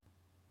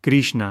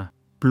Krishna,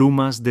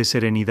 Plumas de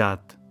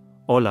Serenidad.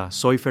 Hola,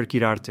 soy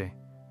Arte.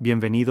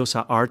 Bienvenidos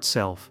a Art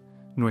Self,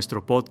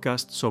 nuestro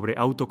podcast sobre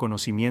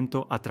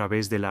autoconocimiento a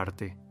través del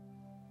arte.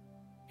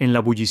 En la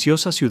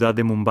bulliciosa ciudad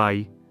de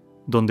Mumbai,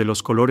 donde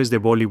los colores de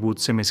Bollywood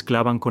se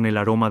mezclaban con el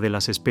aroma de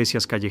las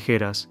especias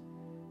callejeras,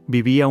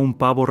 vivía un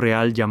pavo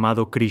real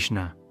llamado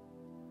Krishna.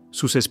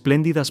 Sus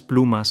espléndidas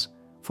plumas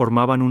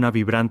formaban una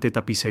vibrante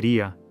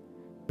tapicería,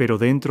 pero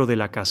dentro de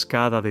la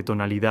cascada de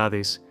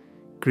tonalidades,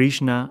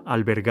 Krishna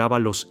albergaba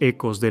los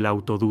ecos de la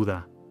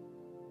autoduda.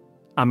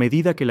 A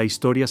medida que la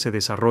historia se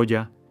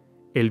desarrolla,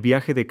 el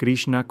viaje de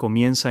Krishna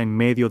comienza en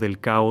medio del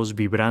caos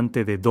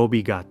vibrante de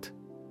Dhobi Ghat,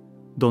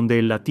 donde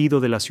el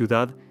latido de la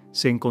ciudad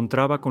se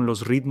encontraba con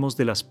los ritmos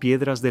de las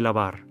piedras de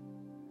lavar.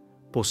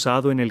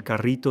 Posado en el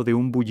carrito de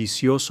un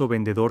bullicioso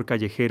vendedor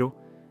callejero,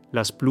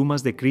 las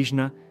plumas de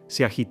Krishna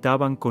se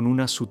agitaban con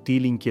una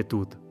sutil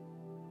inquietud.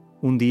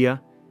 Un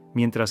día,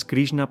 mientras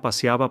Krishna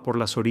paseaba por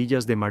las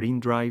orillas de Marine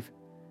Drive,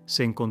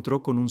 se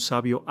encontró con un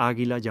sabio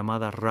águila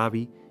llamada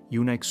Ravi y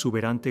una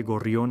exuberante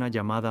gorriona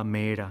llamada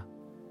Meera.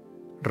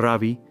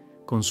 Ravi,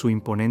 con su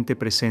imponente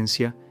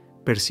presencia,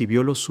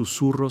 percibió los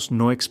susurros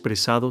no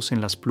expresados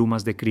en las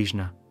plumas de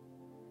Krishna.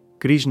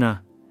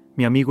 «Krishna,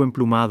 mi amigo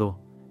emplumado»,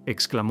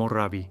 exclamó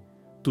Ravi,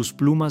 «tus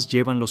plumas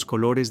llevan los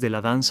colores de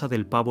la danza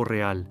del pavo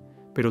real,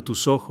 pero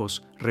tus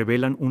ojos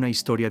revelan una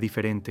historia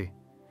diferente.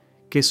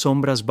 ¿Qué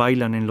sombras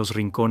bailan en los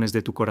rincones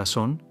de tu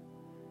corazón?»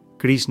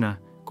 Krishna,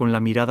 con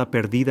la mirada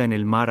perdida en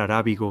el mar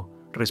arábigo,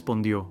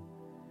 respondió: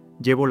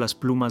 «Llevo las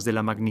plumas de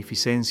la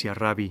magnificencia,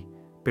 Ravi,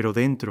 pero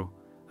dentro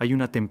hay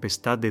una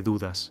tempestad de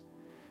dudas.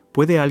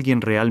 ¿Puede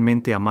alguien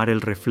realmente amar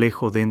el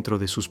reflejo dentro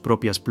de sus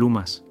propias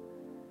plumas?»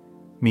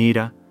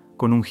 Mira,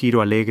 con un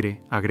giro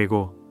alegre,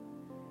 agregó: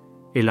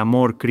 «El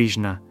amor,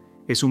 Krishna,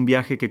 es un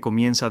viaje que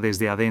comienza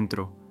desde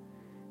adentro.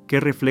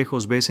 ¿Qué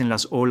reflejos ves en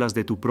las olas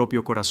de tu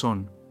propio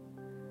corazón?»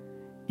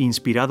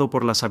 Inspirado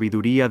por la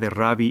sabiduría de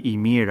Ravi y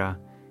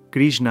Meera,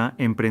 Krishna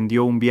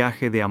emprendió un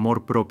viaje de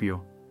amor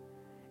propio.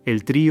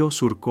 El trío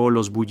surcó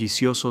los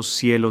bulliciosos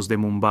cielos de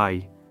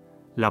Mumbai,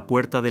 la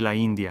puerta de la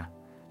India,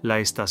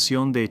 la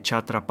estación de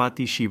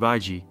Chhatrapati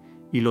Shivaji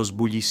y los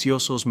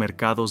bulliciosos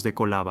mercados de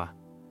Colaba.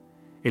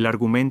 El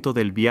argumento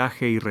del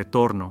viaje y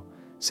retorno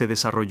se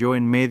desarrolló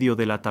en medio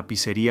de la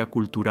tapicería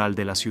cultural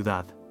de la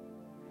ciudad.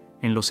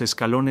 En los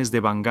escalones de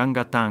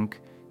Banganga Tank,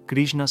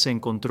 Krishna se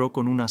encontró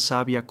con una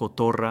sabia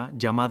cotorra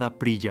llamada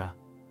Priya.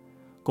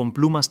 Con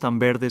plumas tan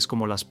verdes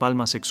como las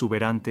palmas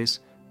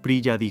exuberantes,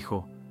 Priya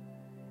dijo: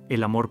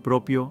 «El amor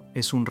propio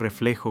es un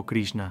reflejo,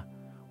 Krishna,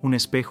 un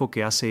espejo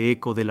que hace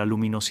eco de la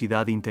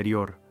luminosidad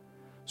interior.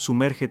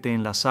 Sumérgete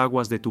en las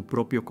aguas de tu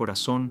propio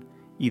corazón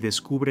y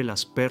descubre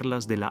las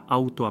perlas de la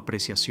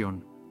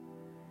autoapreciación».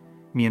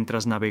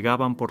 Mientras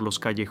navegaban por los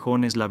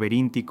callejones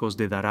laberínticos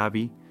de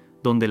Dharavi,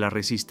 donde la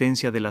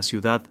resistencia de la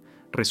ciudad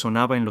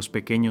resonaba en los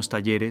pequeños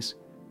talleres,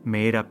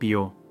 Meera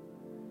pió: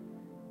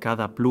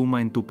 «Cada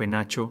pluma en tu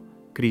penacho,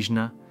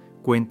 Krishna,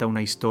 cuenta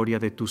una historia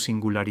de tu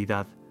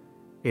singularidad.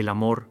 El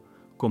amor,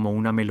 como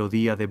una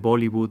melodía de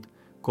Bollywood,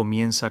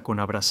 comienza con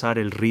abrazar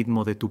el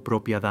ritmo de tu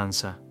propia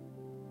danza».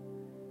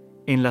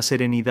 En la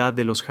serenidad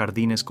de los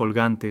jardines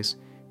colgantes,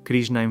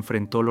 Krishna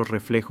enfrentó los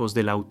reflejos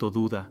de la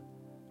autoduda.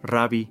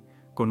 Ravi,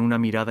 con una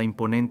mirada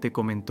imponente,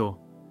 comentó: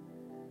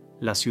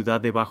 «La ciudad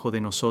debajo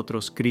de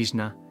nosotros,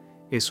 Krishna,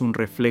 es un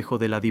reflejo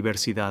de la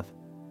diversidad.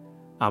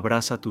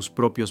 Abraza tus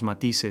propios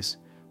matices,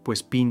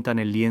 pues pintan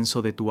el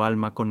lienzo de tu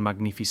alma con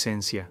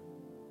magnificencia».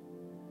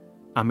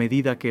 A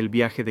medida que el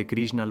viaje de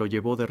Krishna lo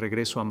llevó de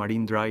regreso a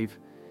Marine Drive,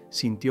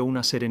 sintió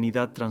una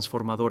serenidad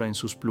transformadora en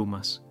sus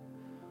plumas,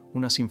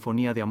 una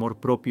sinfonía de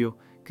amor propio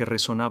que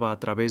resonaba a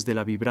través de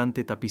la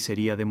vibrante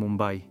tapicería de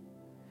Mumbai.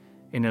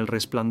 En el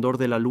resplandor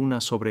de la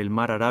luna sobre el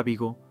mar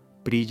arábigo,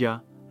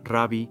 Priya,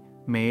 Ravi,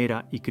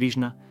 Meera y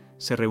Krishna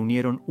se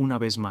reunieron una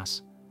vez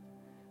más.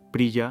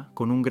 Priya,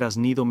 con un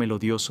graznido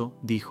melodioso,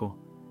 dijo: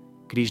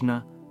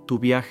 «Krishna, tu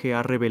viaje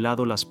ha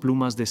revelado las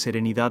plumas de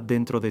serenidad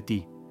dentro de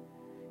ti.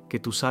 Que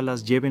tus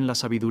alas lleven la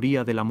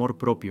sabiduría del amor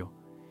propio,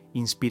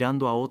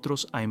 inspirando a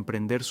otros a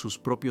emprender sus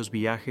propios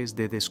viajes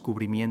de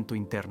descubrimiento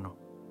interno».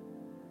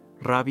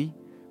 Ravi,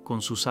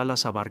 con sus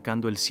alas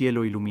abarcando el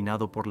cielo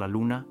iluminado por la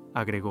luna,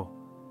 agregó: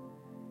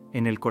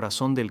 «En el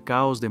corazón del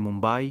caos de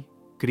Mumbai,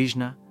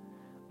 Krishna,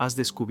 has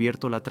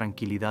descubierto la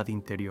tranquilidad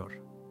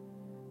interior.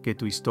 Que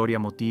tu historia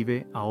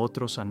motive a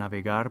otros a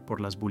navegar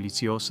por las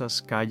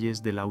bulliciosas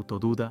calles de la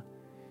autoduda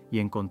y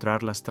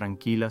encontrar las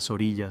tranquilas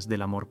orillas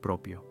del amor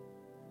propio».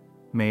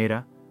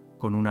 Meera,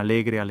 con un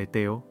alegre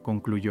aleteo,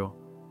 concluyó: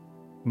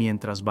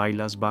 «Mientras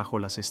bailas bajo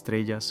las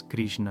estrellas,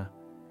 Krishna,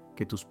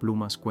 que tus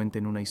plumas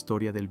cuenten una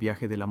historia del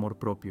viaje del amor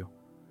propio,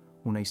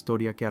 una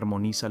historia que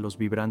armoniza los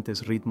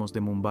vibrantes ritmos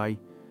de Mumbai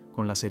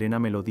con la serena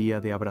melodía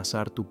de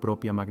abrazar tu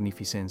propia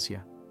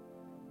magnificencia».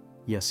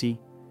 Y así,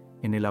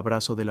 en el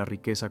abrazo de la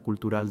riqueza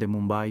cultural de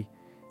Mumbai,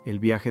 el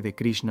viaje de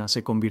Krishna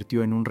se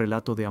convirtió en un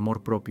relato de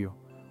amor propio,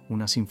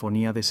 una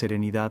sinfonía de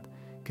serenidad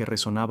que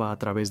resonaba a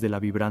través de la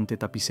vibrante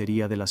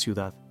tapicería de la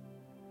ciudad.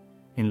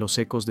 En los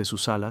ecos de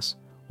sus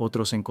alas,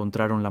 Otros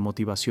encontraron la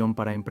motivación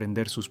para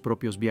emprender sus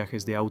propios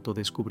viajes de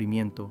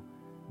autodescubrimiento,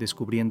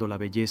 descubriendo la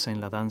belleza en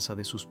la danza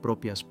de sus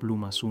propias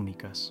plumas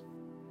únicas.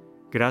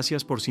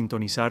 Gracias por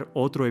sintonizar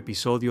otro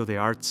episodio de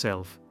Art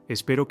Self.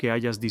 Espero que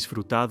hayas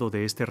disfrutado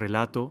de este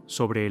relato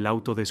sobre el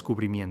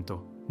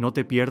autodescubrimiento. No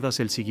te pierdas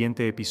el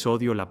siguiente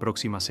episodio la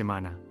próxima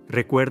semana.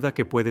 Recuerda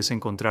que puedes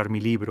encontrar mi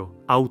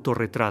libro,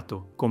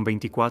 Autorretrato, con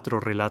 24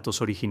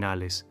 relatos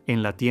originales,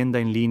 en la tienda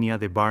en línea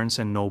de Barnes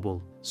 & Noble.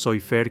 Soy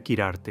Fer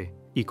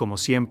Quirarte, y como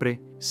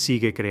siempre,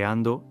 sigue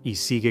creando y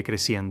sigue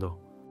creciendo.